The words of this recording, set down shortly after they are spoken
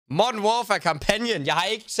Modern Warfare-kampagnen. Jeg har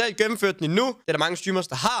ikke selv gennemført den endnu. Det er der mange streamers,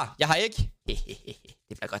 der har. Jeg har ikke. Det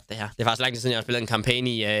bliver godt, det her. Det er faktisk lang tid siden, jeg har spillet en kampagne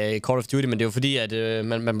i Call of Duty, men det er jo fordi, at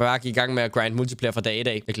man bare gik i gang med at grind multiplayer fra dag i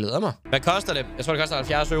dag. Jeg glæder mig. Hvad koster det? Jeg tror, det koster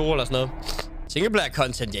 70 € eller sådan noget.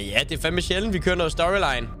 Singleplayer-content? Ja, det er fandme sjældent, vi kører noget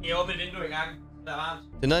storyline. Det er åbent vindue i gang.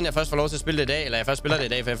 Det er noget, jeg først får lov til at spille det i dag, eller jeg først spiller det i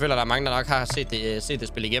dag, for jeg føler, at der er mange, der nok har set det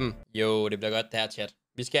spille igennem. Jo, det bliver godt, det her, chat.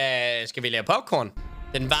 Skal vi lave popcorn?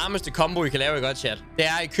 Den varmeste combo, I kan lave i godt, chat. Det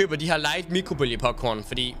er, at I køber de her light mikrobølge popcorn,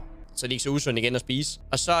 fordi så er det ikke så usundt igen at spise.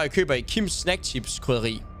 Og så køber I Kims Snack Chips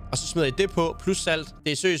krydderi. Og så smider I det på, plus salt.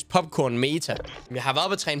 Det er seriøst popcorn meta. Jeg har været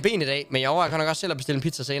oppe at træne ben i dag, men jeg overvejer nok også selv at bestille en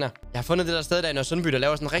pizza senere. Jeg har fundet det der sted, der i Nørresundby, der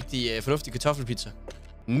laver sådan en rigtig fornuftig kartoffelpizza.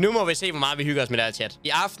 Nu må vi se, hvor meget vi hygger os med det her, chat. I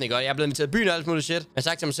aften, ikke godt? Jeg er blevet inviteret i byen og alt muligt shit. Jeg har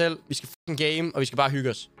sagt til mig selv, vi skal fucking game, og vi skal bare hygge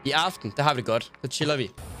os. I aften, der har vi det godt. Så chiller vi.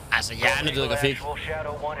 Altså, hjernedød grafik. Jeg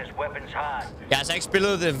har altså ikke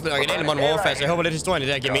spillet det originale Modern Warfare, så jeg håber lidt historien i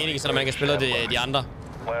det her giver mening, så man kan spille de andre.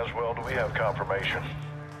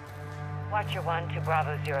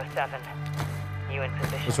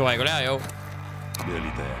 Du så regulær, jo.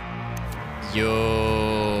 Jo.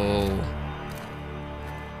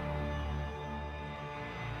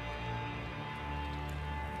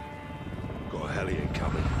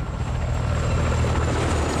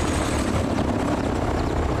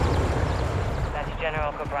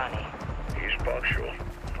 General Cabrani. He's punctual.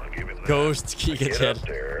 I'll give him that. Ghost, kick it, Get up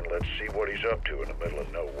there and let's see what he's up to in the middle of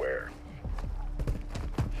nowhere.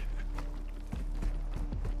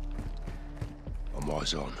 I'm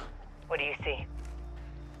eyes on. What do you see?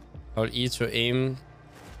 Hold E to aim.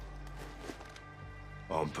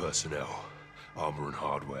 Armed personnel, armor and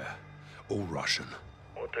hardware, all Russian.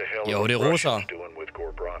 What the hell Yo, are det the russer. Russians doing with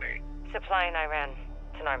Gorbrani? Supplying Iran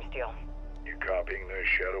to arms deal. You copying this,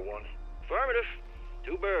 Shadow One? Affirmative.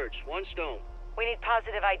 2 birds, 1 stone. We need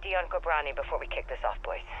positive ID on Gobrani before we kick this off,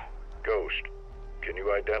 boys. Ghost, can you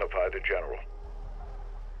identify the general?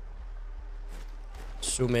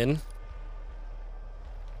 Zoom in.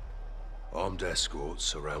 Armed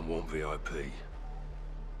escorts around one VIP.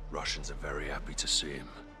 Russians are very happy to see him.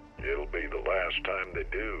 It'll be the last time they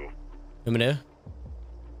do. Hvem er det?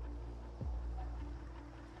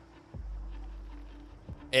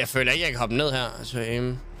 Jeg føler ikke, jeg kan hoppe ned her. Altså,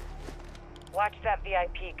 Watch that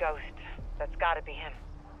VIP, Ghost. That's gotta be him.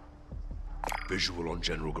 Visual on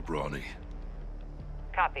General Gabrani.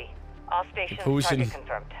 Copy. All stations target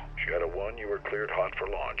confirmed. Shadow One, you are cleared hot for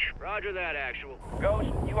launch. Roger that, actual. Ghost,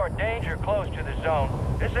 you are danger close to the zone.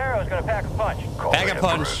 This arrow is gonna pack a punch. Pack a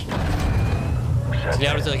punch. Så lige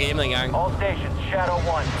har du taget gamet en gang. All stations, Shadow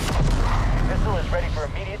One. Missile is ready for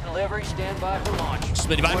immediate delivery. Stand by for launch.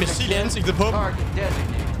 Smed de bare en missil i ansigtet på dem. Target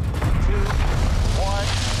designated. 2,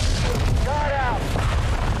 1. Got out.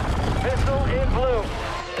 Missile in blue.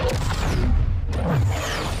 Good.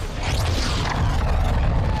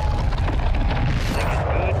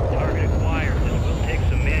 Target acquired. This will take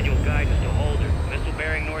some manual guidance to hold her. Missile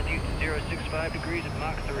bearing northeast at 065 degrees at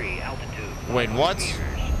Mach 3 altitude. Wait, what?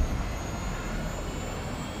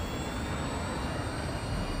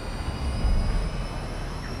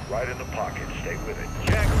 Right in the pocket. Stay with it.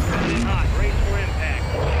 Check. Running hot. Brace for impact.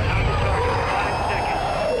 Time to target for 5 seconds.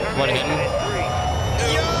 What Termination hit? at 3.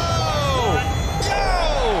 Yo! Yo!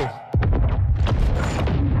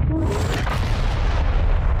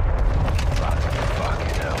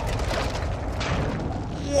 Fucking hell.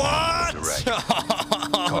 What?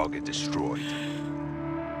 Target destroyed.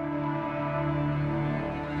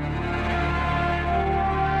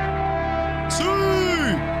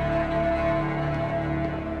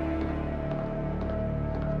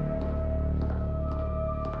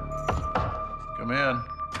 Come in.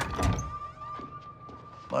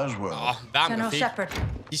 Laswell. Varm General grafik. Shepard.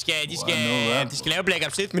 De skal lave Black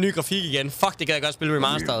Ops 1 med ny grafik igen. Fuck, det gad jeg godt spille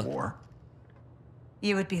remastered.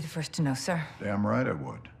 You would be the first to know, sir. Damn right I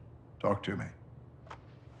would. Talk to me.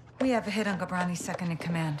 We have a hit on Gobrani's second in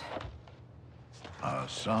command.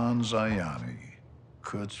 Hassan Zayani.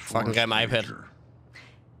 Quds Fucking grim iPad.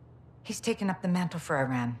 He's taken up the mantle for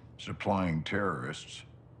Iran. Supplying terrorists.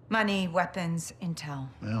 Money, weapons, intel.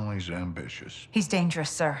 Well, he's ambitious. He's dangerous,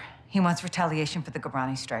 sir. He wants retaliation for the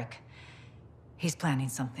Gobrani strike. He's planning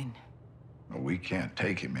something. Well, we can't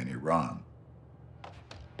take him in Iran.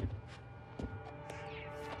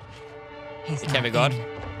 He's Can we not God? in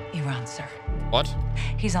Iran, sir. What?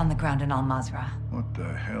 He's on the ground in Al-Mazrah. What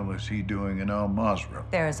the hell is he doing in Al-Mazrah?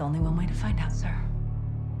 There is only one way to find out, sir.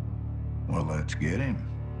 Well, let's get him.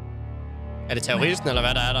 Er det terroristen, eller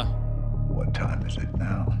hvad der er der? What time is it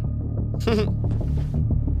now?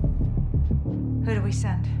 Who do we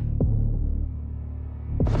send?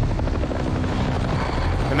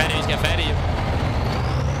 Hvem er det, vi skal have fat i?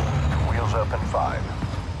 Open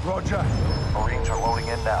 5. Roger. Marines are loading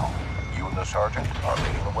in now. You and the sergeant are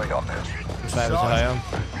leading the way on this. Så er vi til højre.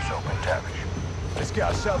 So, McTavish. Let's get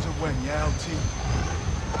ourselves a win, yeah, old team.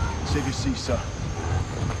 Take a seat, sir.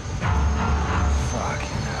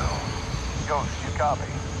 Fucking hell. Ghost, you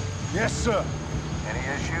copy? Yes, sir. Any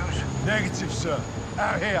issues? Negative, sir.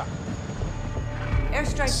 Out here.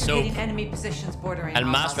 Airstrikes So- are hitting enemy positions bordering on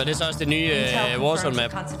Al-Masra, det er så også det nye Intel Warzone confirms a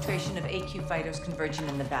map. concentration of AQ fighters converging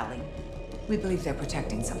in the valley. We believe they're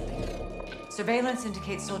protecting something. Surveillance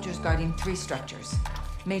indicates soldiers guarding 3 structures.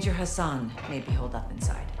 Major Hassan may be holed up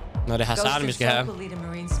inside. Nå, det er Ghost Hassan, vi skal himself have. will lead a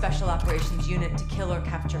Marine Special Operations unit to kill or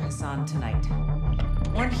capture Hassan tonight.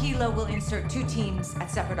 One helo will insert 2 teams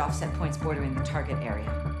at separate offset points bordering the target area.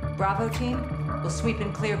 Bravo team will sweep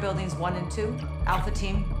and clear buildings 1 and 2. Alpha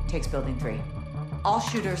team takes building 3. All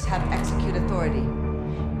shooters have execute authority,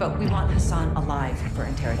 but we want Hassan alive for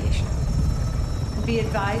interrogation. Be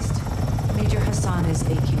advised, Major Hassan is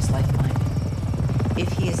AQ's lifeline. If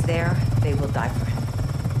he is there, they will die for him.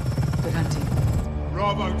 Good hunting.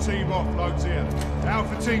 Bravo team offloads here.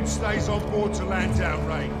 Alpha team stays on board to land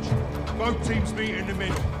downrange. Both teams meet in the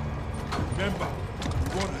middle. Remember,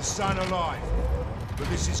 we want Hassan alive, but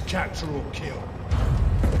this is capture or kill.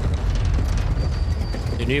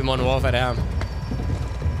 Det nye Modern Warfare, det her.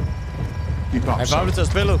 Keep up, Er I sir. klar til at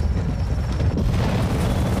spille?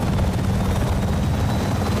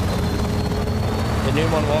 Det nye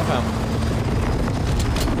Modern Warfare.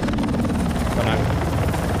 Godt nok.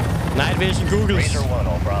 Night Vision Googles. Razor 1,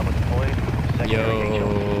 all Bravo deployed. Secondary Yo.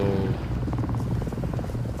 region.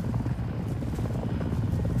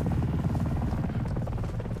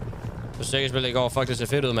 Du sikkert spillet i går. Fuck, det ser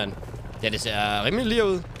fedt ud, mand. Ja, det ser rimelig lige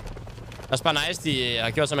ud. Også bare nice, de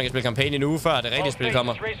har gjort så, man kan spille kampagne en uge før det rigtige spil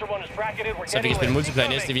kommer. Så vi kan spille multiplayer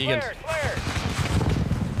næste weekend.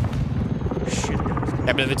 Jeg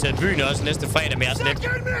er blevet inviteret i byen også næste fredag, men jeg er sådan lidt...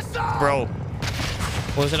 Bro.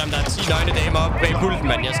 Både selvom der er 10 nøgne damer oppe bag pulten,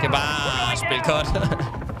 mand. Jeg skal bare spille kort.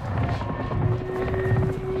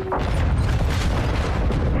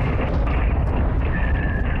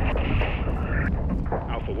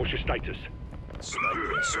 Alpha, what's your status?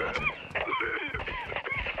 Sniper, Sergeant.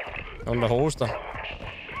 Nogen, der hoster.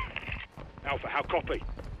 Alpha, how copy?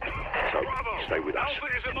 So, stay with us. Alpha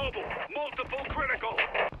is immobile. Multiple critical.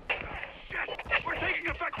 Shit! We're taking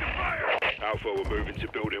effective fire! Alpha, we're moving to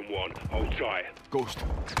building 1. Hold tight. Ghost.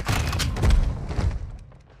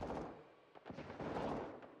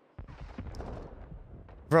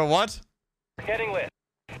 Bro, what? Getting lit.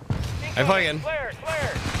 Jeg får igen. Flares,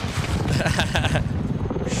 flares.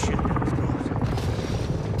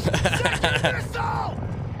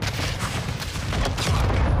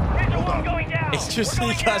 Razor 1 going down!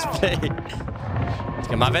 Exclusive cosplay.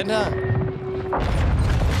 Skal jeg bare vente her?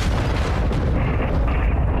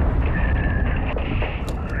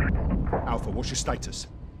 Alpha, what's your status?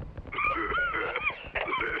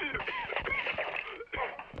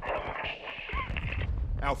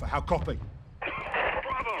 Alpha, how copy?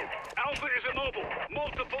 Bravo! Alpha is immobile.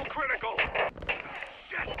 Multiple critical.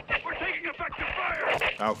 Shit! We're taking effective fire!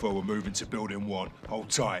 Alpha, we're moving to building 1. Hold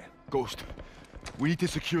tight. Ghost, we need to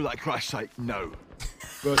secure that crash site now.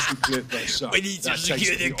 First we clear those sites. We need to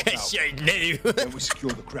secure the crash site now. Then we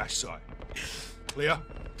secure the crash site. Clear?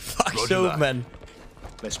 Fuck Roger so, that. man.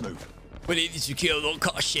 Let's move. We need to secure the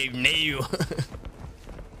crash site now.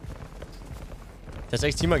 Det er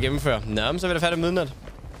 6 timer at gennemføre. Nå, men så vil det færdigt midnat.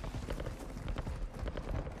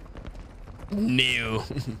 No.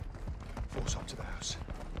 Force up to the house.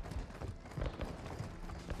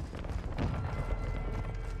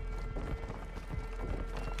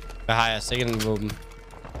 Hvad har jeg? Sikkert en våben.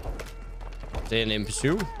 Det er en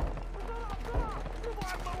MP7.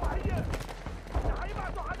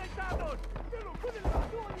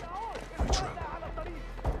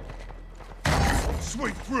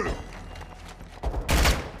 Sweep through.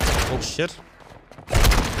 Oh shit.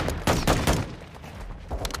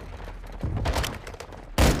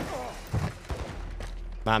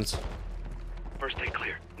 Varmt. First take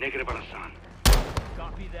clear. Negative on Hassan.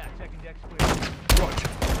 Copy that. Second deck's clear. Roger.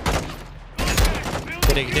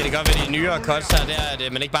 Det godt ved de nyere cuts her, det er,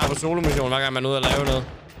 at man ikke bare er på solo-mission, hver gang man er ude og lave noget.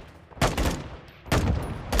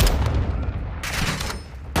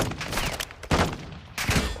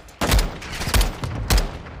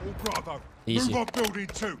 All Bravo. Easy. Move on building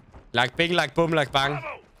 2. Lagt bing, lagt bum, lagt bang. Bravo!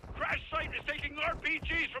 Crash site is taking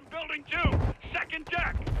RPGs from building 2. Second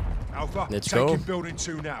deck. Alpha, Let's taking go. building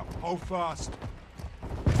 2 now. Hold fast.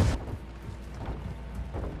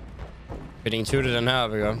 Building 2, det er den her,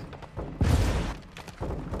 vi gør.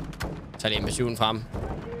 Tag lige MP7'en frem.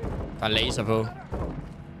 Der er laser på.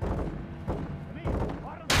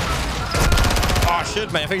 Åh,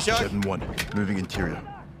 shit, man. Jeg fik chok. 7-1. Moving interior.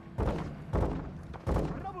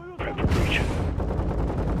 Prep for breach.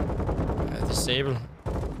 Disable.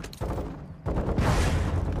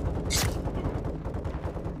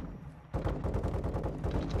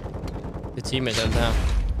 Det er teammates alt det her.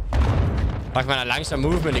 Fuck, man har langsom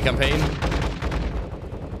movement i kampagnen.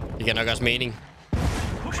 Det kan nok også mening.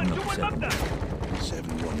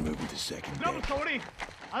 7-1 moving to second deck.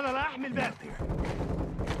 انا لا احمل باب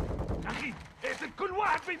اخي اقتل كل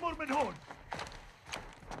واحد بيمر من هون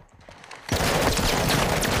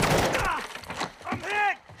ام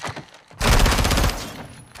هيك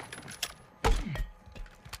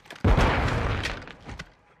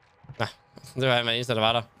Det var den eneste, der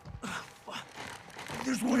var der.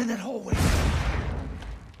 There's one in that hallway.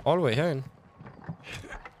 Hallway herinde.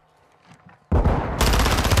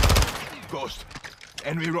 Ghost.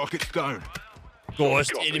 Enemy rockets down.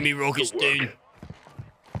 Ghost, enemy rockets down.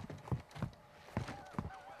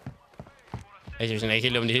 Jeg synes ikke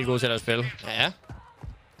helt, om de er helt gode til at spille. Ja.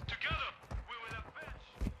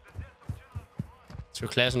 Det er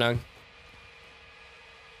klasse nok.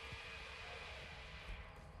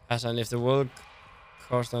 Altså, if the world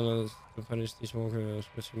cost on to punish these walkers,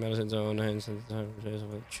 which matters into our own hands and the time place of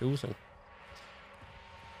choosing.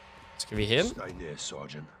 Skal vi hen? Stay near,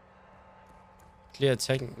 Sergeant. Clear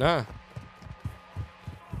attacking. Nå. Det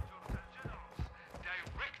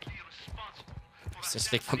er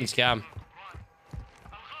slet ikke på min skærm.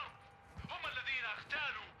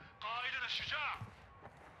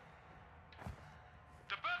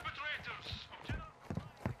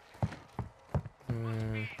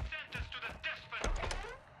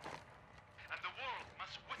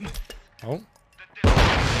 Oh.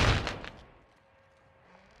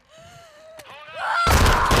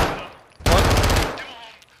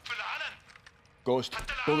 Ghost.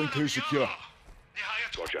 Building 2 secure.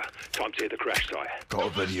 Roger. Time to hit the crash site. Got a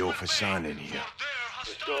video for San in here.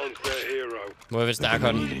 Hassan's their hero. Må jeg vist stærke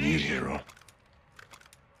Need hånden. a new hero.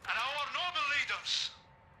 And our noble leaders.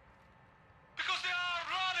 Because they are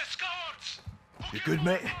honest cowards. You good,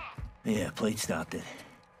 mate? Yeah, plate stopped it.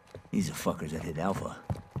 These are fuckers that hit Alpha.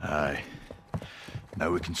 Aye. Now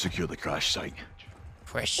we can secure the crash site.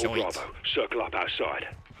 Fresh All joint. Bravo, circle up outside.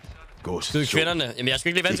 Ghost. Skyde kvinderne. Jamen, jeg er sgu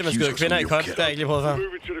ikke lige vant til, at man skyder kvinder i kop. Det har jeg ikke lige prøvet før.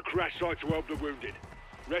 Moving to the crash site to help the wounded.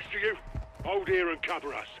 Rest of you, hold here and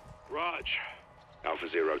cover us. Raj. Alpha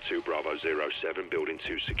 02, Bravo 07, building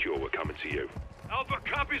 2 secure. We're coming to you. Alpha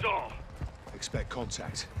copies all. Expect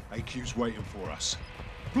contact. AQ's waiting for us.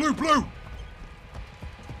 Blue!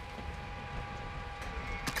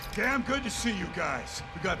 Damn good to see you guys.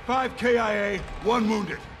 We got 5 KIA, 1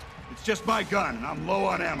 wounded. It's just my gun, and I'm low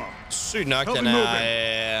on ammo. Sygt nok, den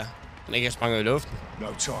er... den ikke er sprunget i luften.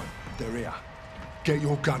 No time. They're here. Get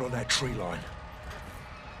your gun on that tree line.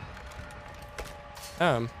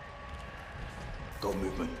 Got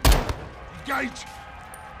movement. Engage!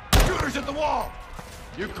 Shooters at the wall!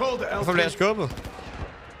 You called it, Hvorfor bliver jeg skubbet?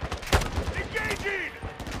 Engaging!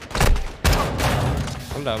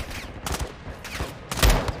 Kom da op.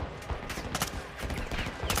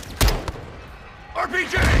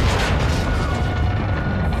 RPG!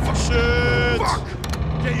 Shit!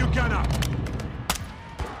 Fuck! Get your gun up!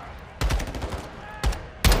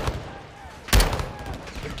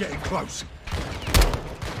 They're getting close.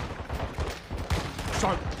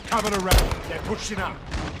 So, cover the rest. They're pushing up.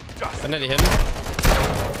 Hvordan er de henne?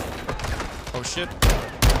 Oh shit.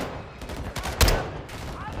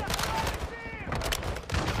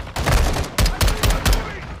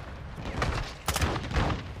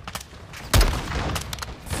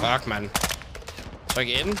 Fuck, man. Tryk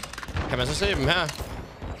ind. Kan man så se dem her?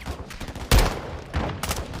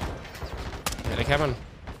 Ja, det kan man.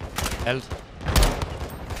 Alt.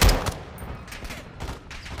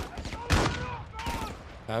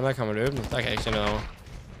 Ja, der kommer løbende. Der kan jeg ikke se noget over.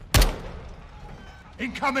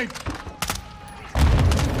 Incoming!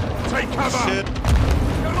 Take cover! Shit.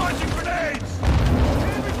 You're launching grenades!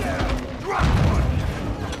 Enemy down! Drop one!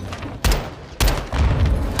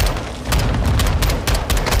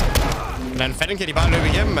 Hvordan fanden kan de bare løbe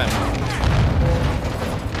igennem, mand?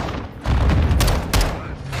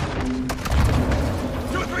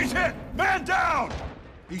 Two, three's hit! Man down!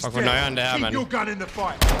 He's Fuck, hvor nøjeren det er, Keep mand. your gun in the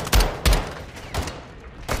fight.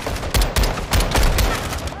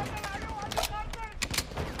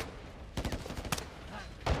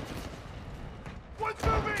 One's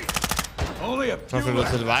moving! Only a Jeg few flytter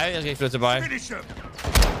left. tilbage. Jeg skal ikke flytte tilbage. Finish him!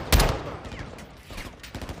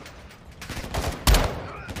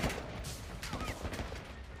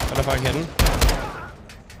 Hvor er der folk henne?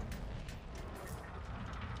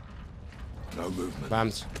 No movement.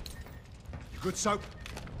 Varmt. You good, Soap?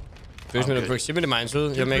 Du smider proximity mines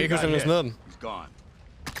ud. Jamen, jeg kan ikke huske, om jeg smider dem. He's gone.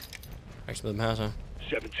 Jeg kan smide dem her, så.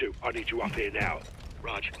 7-2, I need you up here now.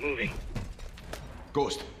 Raj, moving.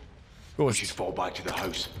 Ghost. Ghost. We should fall back to the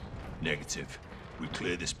house. Negative. We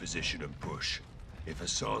clear this position and push. If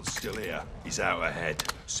Hassan's still here, he's out ahead.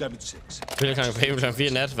 7-6. Spiller kl.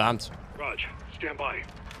 4 nat. Varmt. Raj, stand by.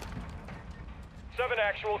 7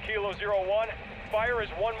 actual, Kilo 01. Fire is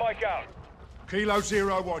 1 mic out. Kilo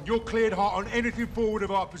 01, you're cleared hot on anything forward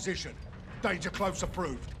of our position. Danger close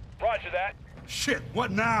approved. Roger that. Shit,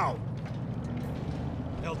 what now?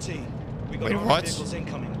 LT, we got Wait, armored what? vehicles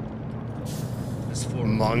incoming. That's 4.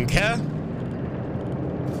 Monka?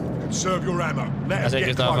 Conserve your ammo. Let That's them it,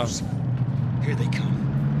 get Christopher. close. Here they come.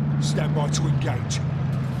 Stand by to engage.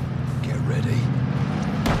 Get ready.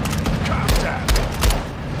 Calm down.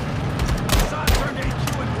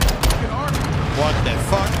 What the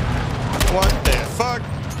fuck? What the fuck?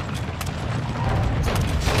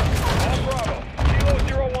 All Bravo, Kilo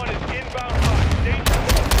 01 is inbound hot. Danger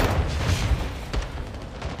close.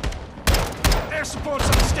 Air support's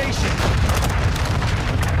on station.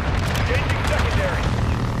 Changing secondary.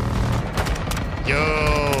 Yo.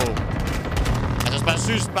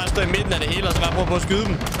 Altså, bare stå i midten af det hele, og så bare prøve på at skyde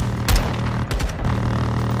dem.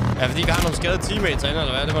 Ja, fordi vi har nogle skadede teammates herinde,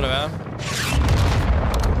 eller hvad? Det må det være.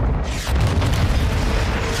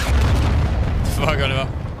 Fuck, hvad det var.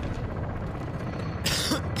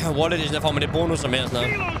 Wallet Edition, der får man lidt bonus og mere sådan noget.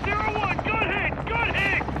 Kilo 01, good hit, good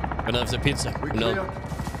hit! Gå ned efter pizza. We Gå ned. clear?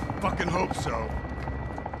 Fucking hope so.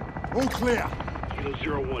 All clear. Kilo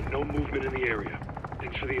 01, no movement in the area.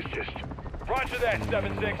 Thanks for the assist. Roger that,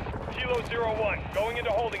 7-6. Kilo 01, going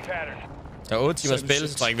into holding pattern. Der er 8 timer spil,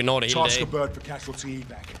 så tror jeg ikke, vi når det hele Task a dag. bird for casualty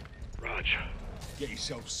evac. Raj, Get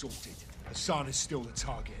yourself sorted. Hassan is still the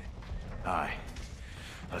target. Aye.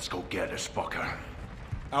 Let's go get this fucker.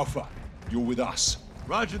 Alpha, you're with us.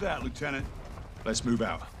 Roger that, Lieutenant. Let's move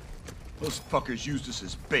out. Those fuckers used us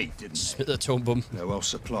as bait, didn't they? Smid atombom. They're well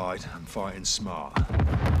supplied and fighting smart.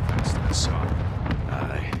 Thanks to Hassan.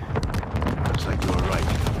 Aye. Looks like you were right,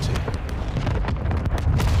 Captain.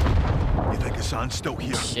 You think Hassan's still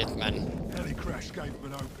here? Shit, man. Heli crash gave them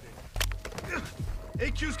an opening.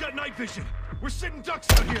 AQ's got night vision. We're sitting ducks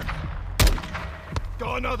out here.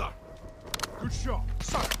 Got another. Good shot.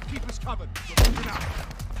 So, keep us covered. We're moving out.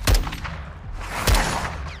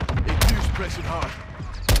 AQ's pressing hard.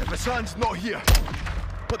 If Hassan's not here,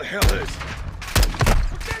 what the hell is?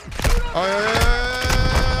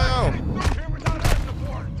 Oh,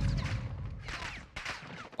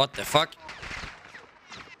 what the fuck?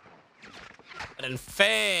 Hvordan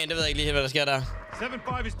fan? Det ved jeg ikke lige helt, hvad der sker der.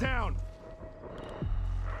 7-5 is down.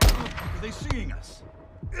 Are they seeing us?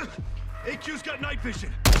 AQ's got night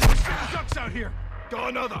vision. We're sitting ducks out here. Got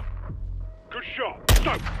another. good shot.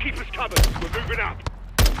 So, keep us covered. We're moving up.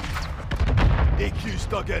 AQ's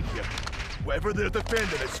dug in here. Whatever they're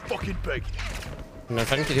defending is fucking big. Men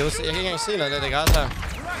fanden kan de huske? Jeg kan ikke engang se noget af det græs her.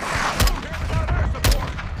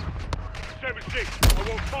 7-6, I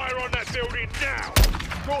want fire on that building now.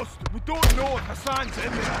 Ghost, we don't know if Hassan's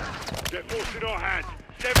in there. They're forcing our hand.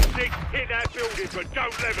 7-6, hit that building, but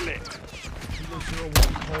don't level it. Kilo 01,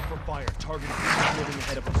 call for fire. Targeting the building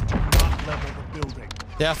ahead of us. Do not level the building.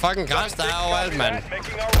 Det er fucking græs, der er overalt, mand.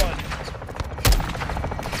 Making our run.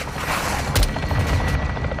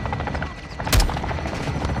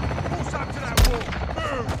 Force up to that wall.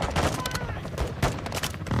 Move.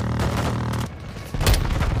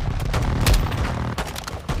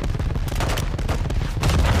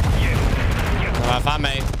 Der var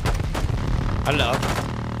fremad. Hold da op.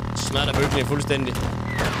 Smadrer bygningen fuldstændig.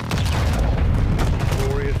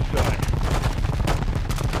 Glorious sight.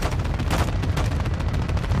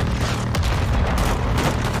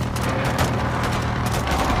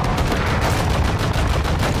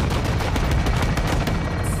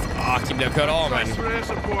 De bliver kørt over, mand.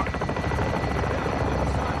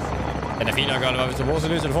 Den er fin nok, Oliver, hvis du bruger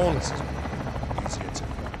sin nye telefon.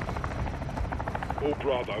 All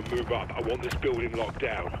Bravo, move up. I want this building locked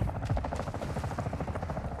down.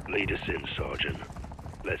 Lead us in, Sergeant.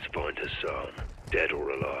 Let's find Hassan, dead or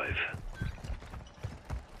alive.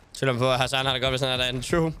 Selvom på, at Hassan har det godt, hvis han er derinde.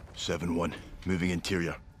 True. 7-1, moving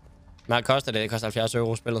interior. Meget koster det. Det koster 70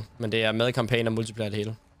 euro spillet. Men det er med kampagne og multiplayer det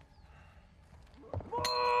hele.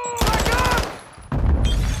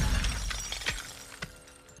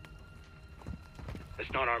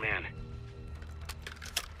 That's not our man.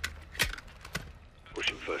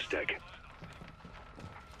 Pushing first deck.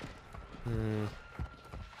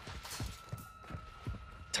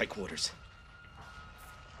 Tight quarters.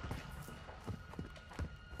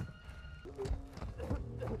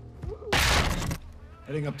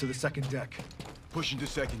 Heading up to the second deck. Pushing to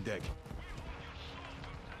second deck.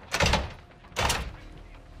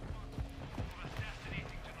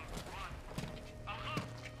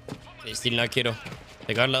 Det er stil nok, kiddo. Det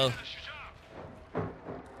er godt lavet.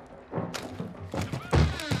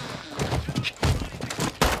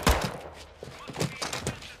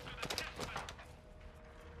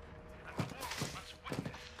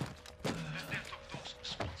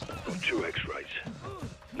 Two X-rays.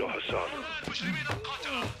 Not Hassan.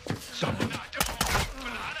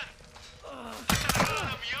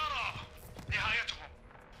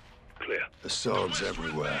 Clear. Hassan's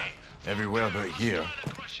everywhere. Everywhere but here.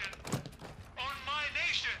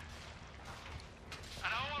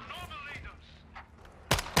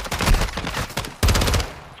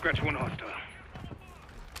 Scratch one hostile.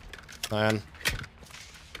 Man.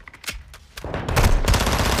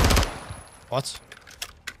 What?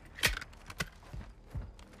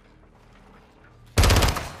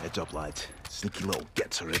 Heads up, lads. Sneaky little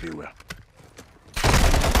gets are everywhere.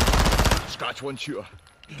 Scratch one shooter.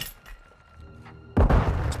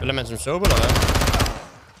 Spiller man som sober, eller hvad?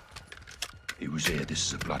 He was here. This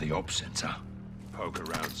is a bloody op center. Poke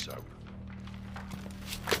around, soap.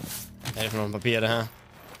 Hvad er det for nogle papirer, det her?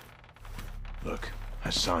 Look,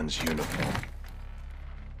 Hassan's uniform.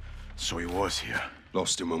 So he was here.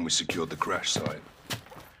 Lost him when we secured the crash site.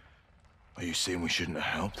 Are you saying we shouldn't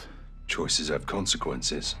have helped? Choices have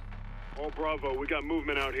consequences. All Bravo, we got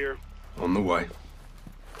movement out here. On the way.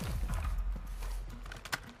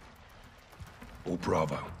 All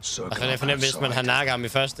Bravo. Og så er det fornemt, hvis man har nakker ham i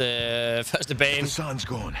første bane. Hassan's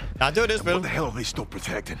gone. Ja, det var det spil. What the hell are they still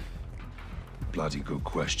protecting? Bloody good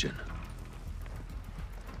question.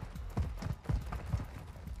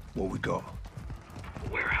 What we got?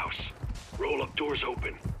 Warehouse. Roll up doors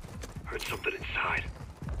open. Heard something inside.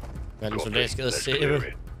 Hvad er den soldat skal og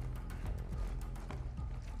sæbe?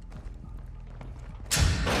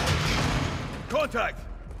 Contact!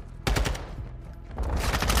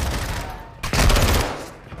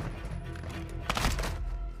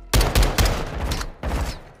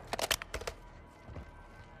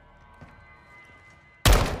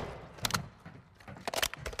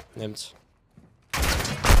 Nemt.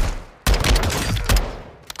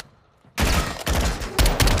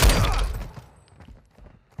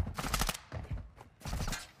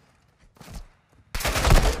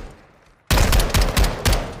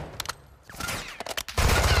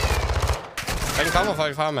 Hvordan kommer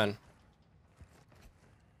folk fra, mand?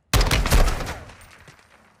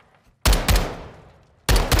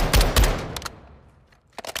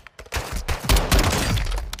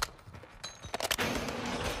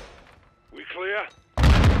 We clear?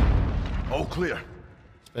 All clear.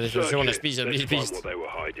 Hvad er det situationen, der spiser og bliver spist? What they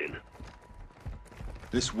were hiding.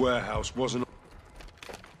 This warehouse wasn't...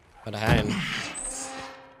 Hvad er der herinde?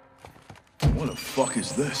 What the fuck is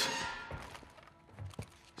this?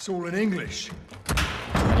 It's all in English.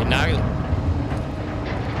 Er det nakket?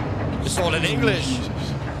 It's all in English.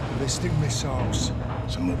 Ballistic missiles.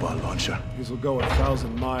 It's a mobile launcher. These will go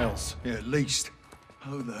 1,000 miles. Yeah, at least.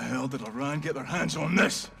 How the hell did Iran get their hands on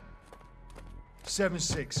this?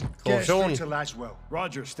 7-6. Get straight to Laswell.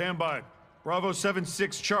 Roger, stand by. Bravo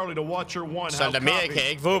 7-6 Charlie to Watcher 1. Så Amerika er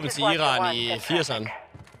ikke våben til Iran i 80'erne.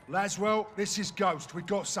 Laswell, this is Ghost. We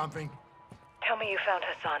got something. Tell me you found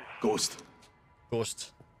Hassan. Ghost.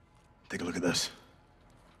 Ghost. Take a look at this.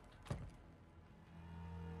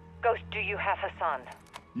 Ghost, do you have Hassan?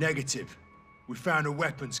 Negative. We found a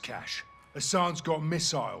weapons cache. Hassan's got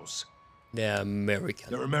missiles. They're American.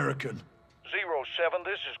 They're American. 07,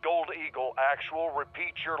 this is Gold Eagle. Actual,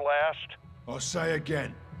 repeat your last. I'll say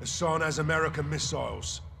again. Hassan has American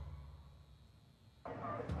missiles. All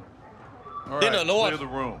right, clear the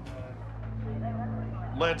room.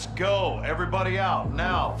 Let's go. Everybody out,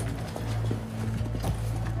 now.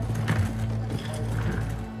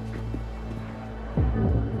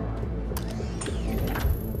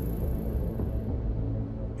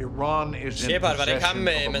 Iran is in Shepard, var det ikke ham,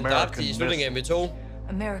 possession of man dræbte i slutningen af MV2?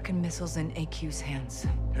 American missiles in AQ's hands.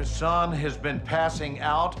 Hassan has been passing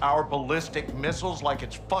out our ballistic missiles like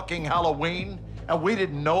it's fucking Halloween, and we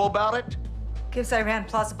didn't know about it? Gives Iran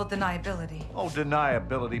plausible deniability. Oh,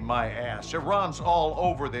 deniability my ass. Iran's all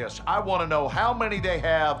over this. I want to know how many they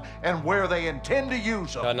have and where they intend to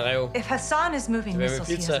use them. If Hassan is moving missiles,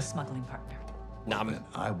 he has a smuggling partner. Well, then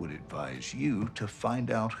I would advise you to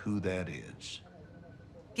find out who that is.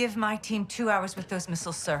 Give my team 2 hours with those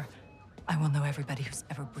missiles, sir. I will know everybody who's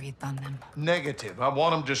ever breathed on them. Negative. I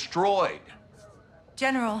want them destroyed.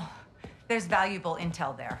 General, There's valuable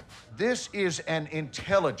intel there. This is an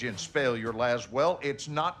intelligence failure, Laswell. It's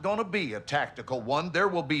not gonna be a tactical one. There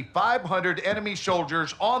will be 500 enemy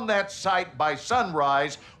soldiers on that site by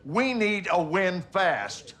sunrise. We need a win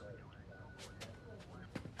fast.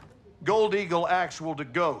 Gold Eagle Actual to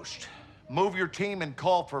Ghost. Move your team and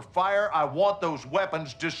call for fire. I want those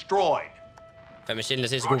weapons destroyed. Hvad med sjældent at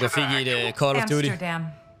se så god grafik i et Call of Duty?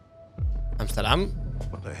 Amsterdam.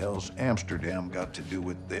 What the hell's Amsterdam got to do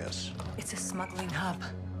with this? It's a smuggling hub.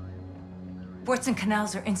 Ports and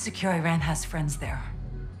canals are insecure. Iran has friends there.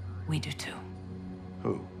 We do too.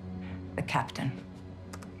 Who? The captain.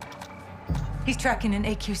 He's tracking an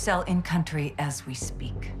AQ cell in country as we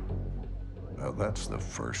speak. Well, that's the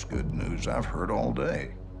first good news I've heard all day.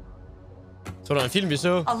 Så der en film, vi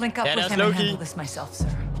så? I'll link up with him and handle this myself, sir.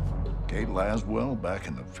 Kate Laswell back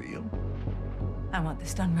in the field. I want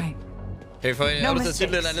this done right. Kan vi få en til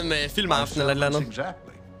et eller andet med filmaften eller et eller andet?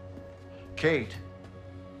 Exactly. Kate,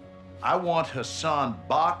 I want Hassan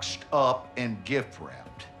boxed up and gift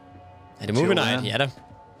wrapped. Er det movie night? Ja da.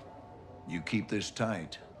 You keep this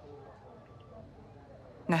tight.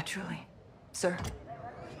 Naturally, sir.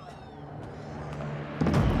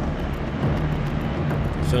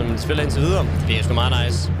 Så den spiller indtil videre. Det er sgu meget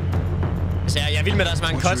nice. Altså, jeg vil med, der er så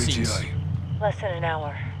mange cutscenes. Less than an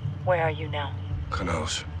hour. Where are you now?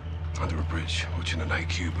 Canals. Under a bridge, watching an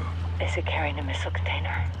AQ boat. Is it carrying a missile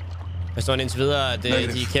container? Der står indtil videre, at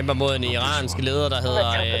de kæmper mod en iransk leder, der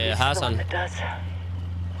hedder Hassan.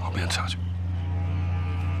 I'll be in touch.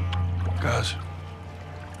 Guys,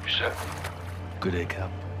 you set? Good day, Cap.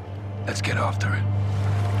 Let's get after it.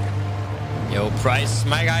 Yo, Price,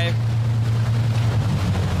 my guy.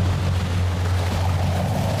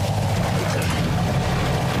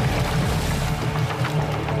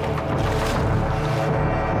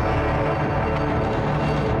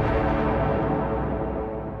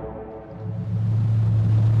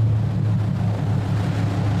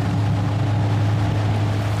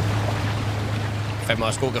 Fandme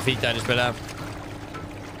også god grafik, der er det spiller her.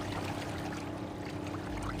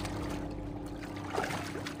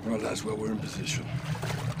 Well, that's where we're in position.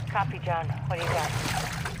 Copy, John. What do you got?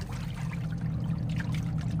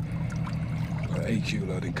 AQ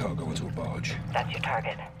loading cargo into a barge. That's your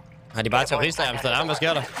target. Har de bare terrorister i Amsterdam? Hvad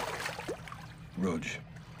sker der? Rog.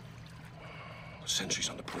 Sentries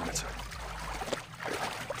on the perimeter.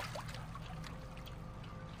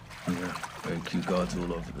 Yeah, AQ guards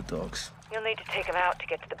all over the docks. You'll need to take him out to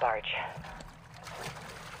get to the barge.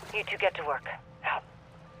 You two get to work. Out.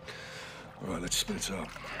 All right, let's split up.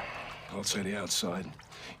 I'll take the outside.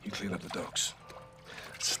 You clean up the docks.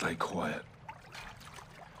 Stay quiet.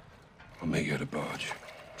 I'll meet you at the barge.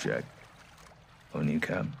 Jack. On you,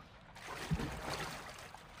 Cap.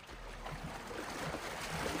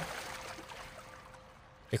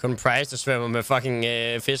 Det er kun Price, der svømmer med fucking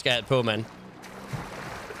fiskehat på, mand.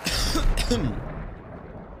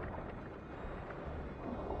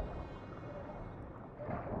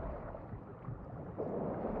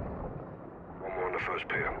 First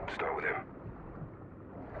pier. Start with him.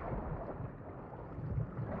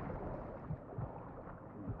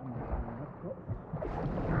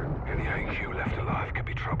 Any AQ left alive could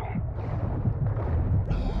be trouble.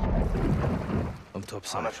 I'm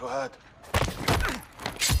topside.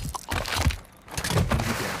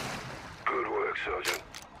 Good work, Sergeant.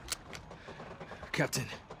 Captain,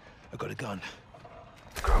 I got a gun.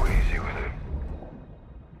 Go easy with him.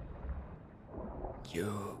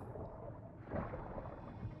 Yo.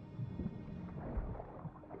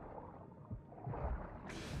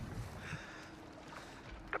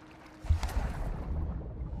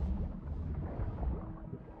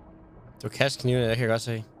 Du kaster kniven, jeg kan godt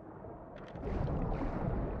se.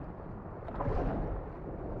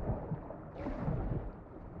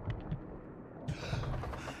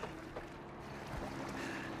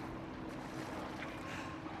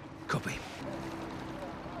 Copy.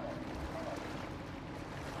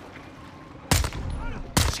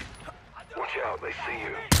 Watch out, they see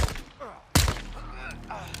you.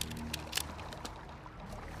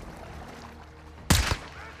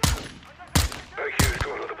 AQ's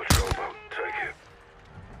got another patrol boat. Take it.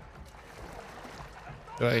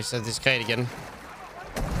 Det var ikke så diskret igen.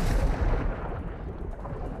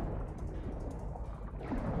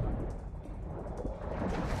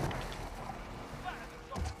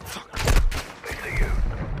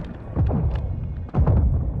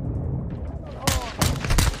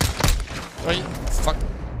 Oj, fuck.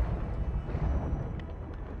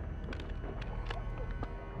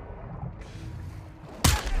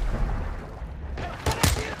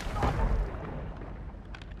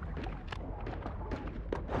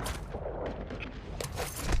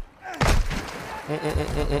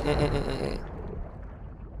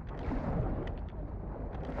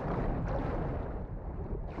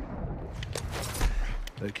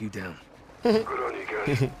 Look you down. Good on you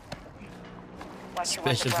guys.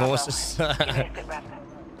 Special forces. Working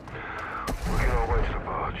our way to the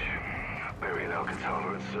barge. Burying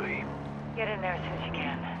Alcantara at sea. Get in there as soon as you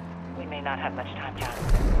can. We may not have much time, John.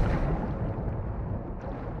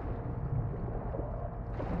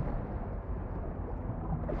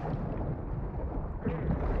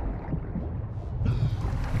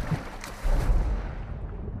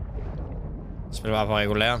 Spiller bare på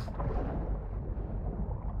regulær.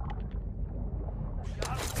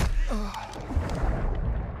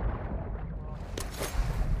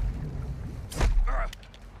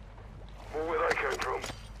 Where they came from.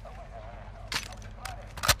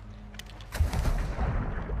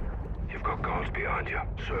 You've got guards behind you.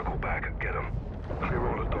 Circle back and get them. Clear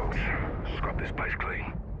all the dogs. Scrub this place clean.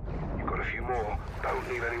 You've got a few more. Don't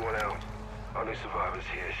leave anyone out. Only survivors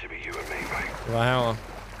here should be you and me, mate. Det var herovre.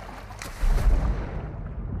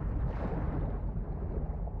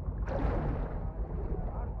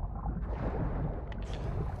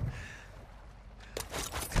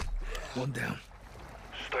 One down.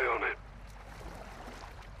 Stay on it.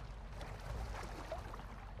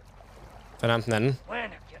 Find ham den anden.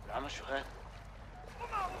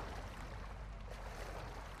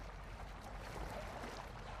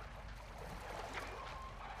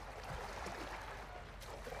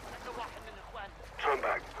 Turn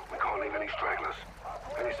back. We can't leave any stragglers.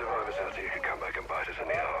 Any survivors out here can come back and bite us in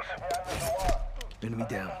the arse. Enemy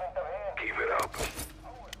down. Keep it up.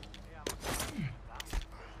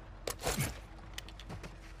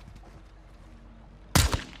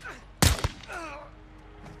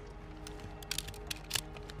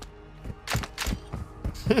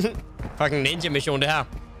 Fucking ninja-mission, det her.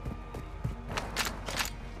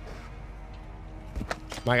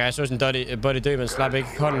 My guy så sin body dø, men slap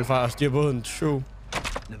ikke hånden fra at styre båden. True.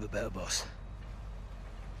 Never better, boss.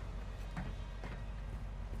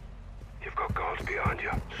 You've got guards behind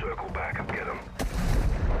you. Circle back and get them.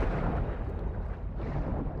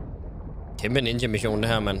 Kæmpe ninja-mission, det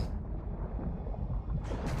her, mand.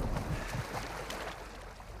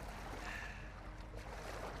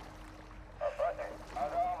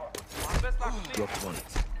 Dropped one.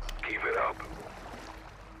 Keep it up.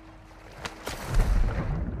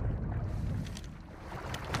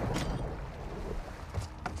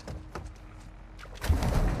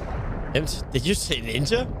 Did you say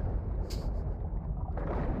ninja?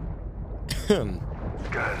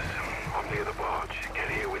 Guys, I'm near the barge. Get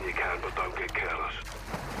here when you can, but don't get careless.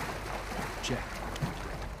 Check.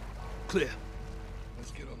 Clear.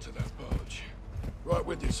 Let's get onto that barge. Right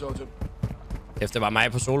with you, Sergeant. Efter var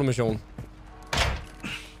mig på solo-mission.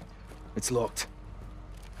 It's locked.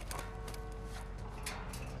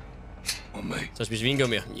 On me. Så spiser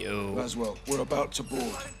vingummi. Jo. Laswell, we're about to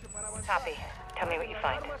board. Copy. Tell me what you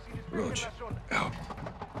find. Rog, out.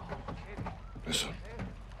 Listen.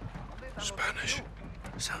 Spanish.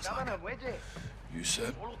 Sounds like it. You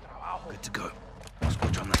said? Good to go.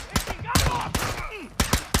 Squatch on that.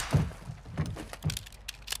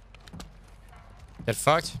 Get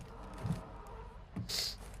fucked.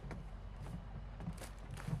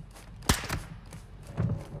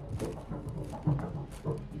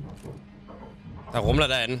 Der rumler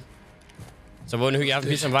derinde. Så hvor en hygge aften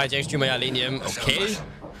pizza på vej. Jack streamer, jeg er alene hjemme. Okay.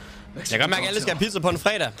 Jeg kan godt mærke, at alle skal have pizza på en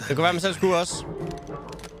fredag. Det kunne være, at man selv skulle også.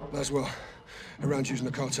 Laswell, around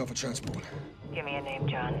using the cartel for transport. Give me a name,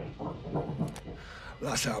 John.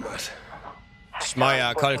 That's how, Matt. Smøger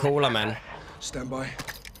og kold cola, mand. Stand by.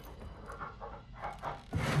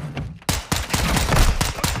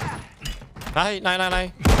 Nej, nej, nej,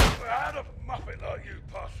 nej.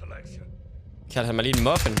 Kaldte han mig lige en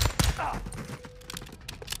muffin?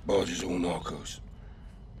 Barge is all narcos.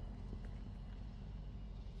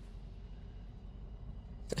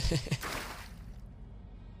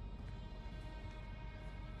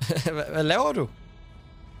 Hvad laver du?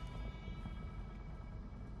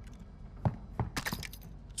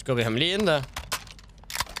 Skubber vi ham lige ind der.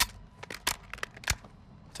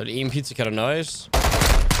 Så lige en pizza, kan du nøjes?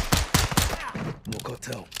 More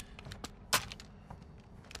cartel.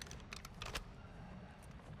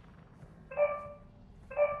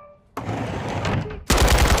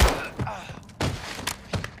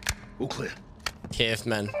 All clear. Kæft,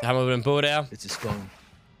 mand. Det har man på den båd der. It's his phone.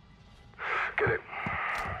 Get it.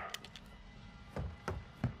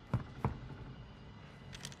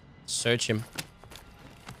 Search him.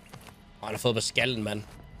 Han har fået på skallen, mand.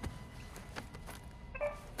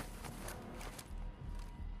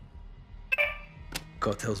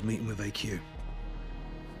 Cartel's meeting with AQ.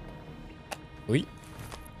 Ui.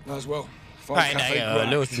 Laswell, find Nej, Cafe der er Graft.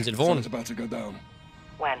 låst din telefon. Something's about to go down.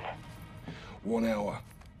 When? 1 hour.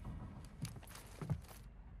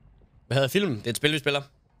 Hvad hedder filmen? Det er et spil, vi spiller.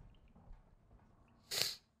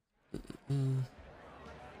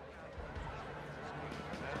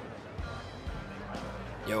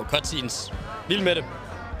 Jo, cutscenes. Vild med det.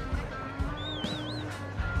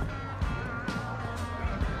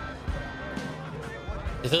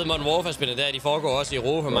 Det fede Modern Warfare-spillet der, de foregår også i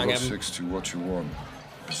Europa, mange af dem. 6 to what you want.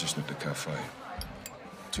 Position at the cafe.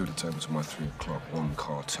 2 to table to my 3 o'clock. 1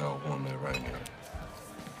 cartel, 1 Iranian.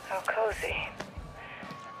 How cozy.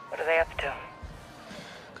 What are they up to?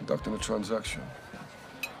 Conducting a transaction.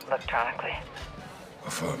 Electronically.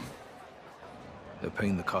 Affirm. They're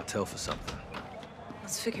paying the cartel for something.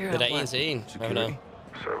 Let's figure Det out er der what. en til en. Hvad med det?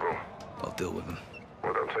 Several. I'll deal with them.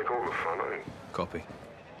 Well, don't take all the fun, eh? Copy.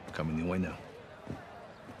 Coming your way now.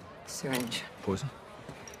 Syringe. Poison?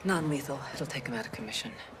 Non-lethal. It'll take him out of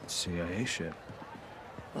commission. CIA shit.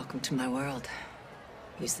 Welcome to my world.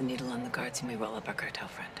 Use the needle on the guards and we roll up our cartel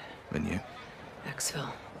friend. And you? Exfil.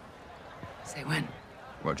 Say when.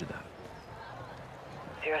 Roger that.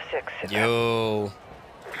 06. sit Jo.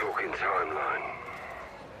 Talking timeline.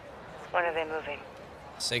 back. When are they moving?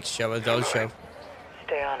 Sex shop, adult shop.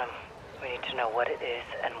 Stay on them. We need to know what it is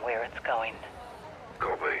and where it's going.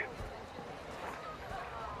 Copy.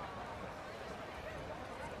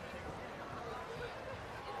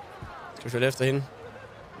 Skal vi følge efter hende?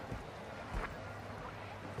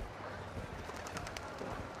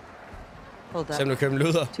 Hold Se om du up. køber en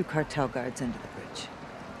luder. 2 cartel guards under the bridge.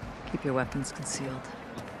 Keep your weapons concealed.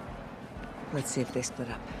 Let's see if they split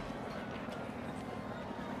up.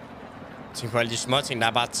 Tænk på alle de små ting. Der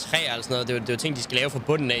er bare træer og sådan noget. Det er jo ting, de skal lave fra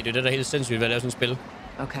bunden af. Det er det, der er helt sindssygt ved at lave sådan et spil.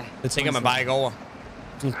 Okay. Det tænker man bare ikke over.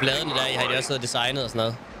 Sådan bladene der, I har de også siddet designet og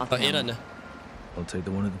sådan noget. Og ænderne. I'll take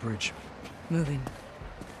the one at the bridge. Moving.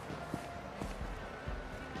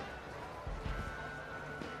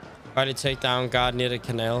 Body take down guard near the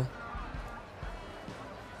canal.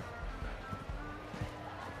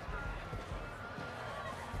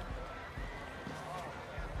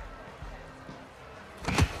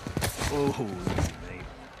 Oh, mate.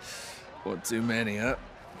 What too many, huh?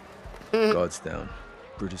 Guards down.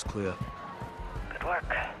 Bridge is clear. Good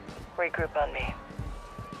work. Regroup on me.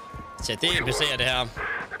 Så det er NPC'er, det her.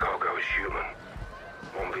 The cargo is human.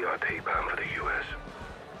 1 VIP bound for the US.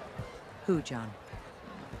 Who, John?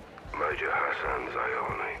 Major Hassan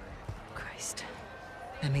Zayani. Christ.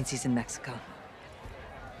 That means he's in Mexico.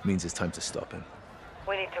 Means it's time to stop him.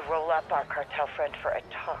 We need to roll up our cartel friend for a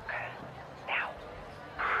talk. Now.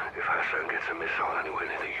 If Hassan gets a missile anywhere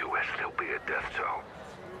near the US, there'll be a death toll.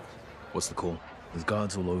 What's the call? There's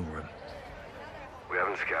guards all over him. We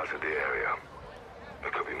haven't scouted the area.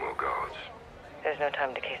 There could be more guards. There's no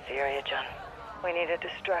time to case the area, John. We need a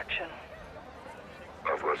distraction.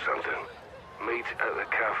 I've got something. Meet at the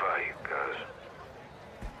cafe, guys.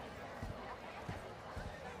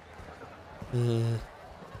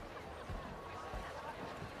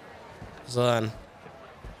 Sådan.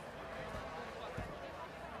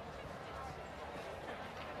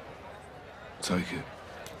 Take it.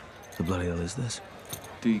 The bloody hell is this?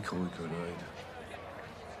 Decoy grenade.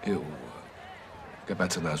 It'll work. Get back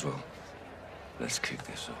to Laswell. Let's kick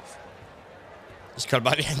this off. Jeg skal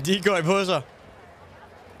bare lige have en decoy på sig.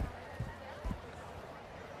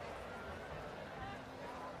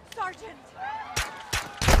 Sergeant!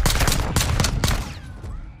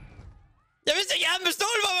 Jeg vidste ikke, jeg havde en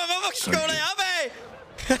pistol på mig. Hvorfor skåler jeg op af?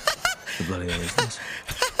 The bloody hell is this?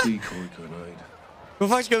 Decoy grenade. Hvor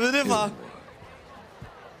fuck skal jeg vide det fra? It'll work.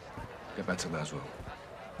 Get back to Laswell.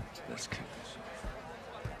 Let's kick this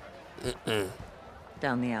off.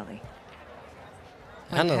 Down the alley.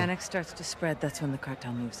 When panic starts to spread, that's when the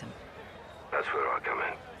cartel moves him. That's where I come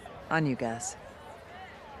in. On you, guys.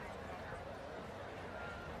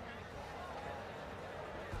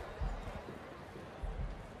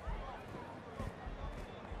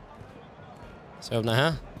 Så åbner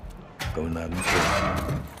her. Going loud and clear.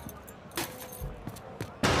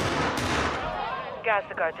 Guys,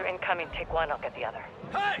 the guards are incoming. Take one, I'll get the other.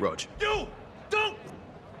 Hey! Rog. You! Don't!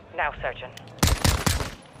 Now, Sergeant.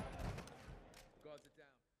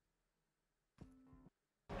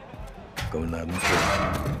 Going loud and clear.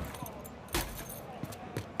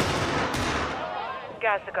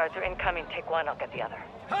 Guys, the guards are incoming. Take one, I'll get the other.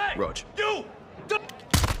 Hey! Rog. You! Don't!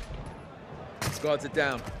 Guards are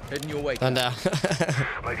down. Heading your way. Sådan der.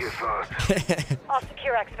 Make it fast. I'll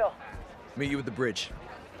secure Exville. Meet you at the bridge.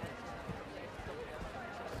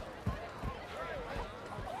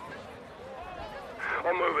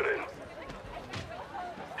 I'm moving in.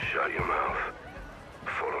 Shut your mouth.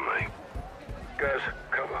 Follow me.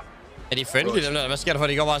 Er de friendly, dem der? Hvad sker der for, at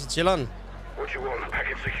de går bare så chilleren? What you want?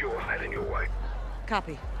 Packet secure. Heading your way.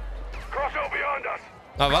 Copy. Cross out behind us.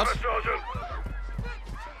 No, what? Sergeant.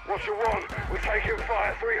 What you want? We're taking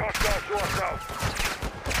fire. 3 hostiles to our south.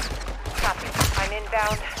 Copy. I'm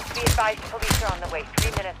inbound. Be advised, police are on the way.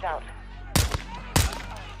 3 minutes out.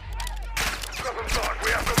 Got them dark.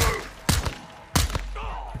 We have to move.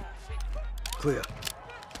 Clear.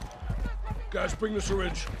 Guys, bring the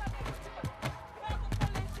syringe.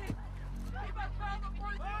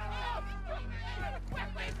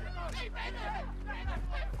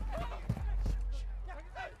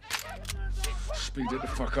 Speed it the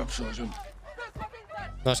fuck up, Sergeant.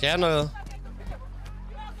 Nå, skal jeg noget?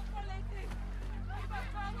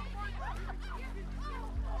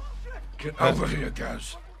 Get over here,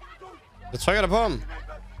 guys. Jeg trykker der på ham.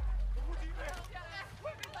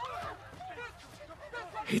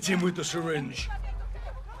 Hit him with the syringe.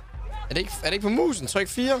 Er det ikke på musen? Tryk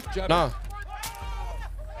 4. Nå.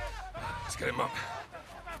 Let's get him up.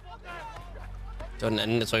 Det var den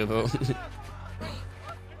anden, jeg trykkede på.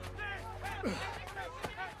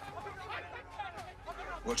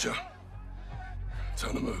 Watch out.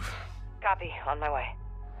 Time to move. Copy. On my way.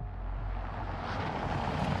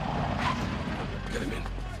 Get him in.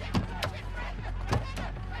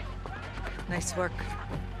 Nice work.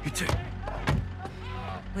 You too.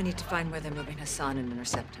 We need to find where they're moving Hassan and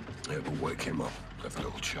intercept him. Yeah, but wake him up. Have a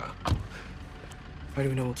little chat. Why do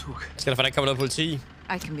we know we'll talk? Skal der for, der ikke kommer noget politi?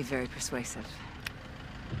 I can be very persuasive.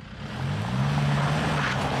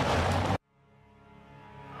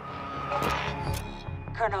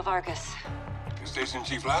 Colonel Vargas. Station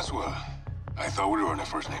Chief Laswell. I thought we were on a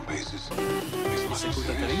first-name basis.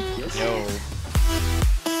 Yo.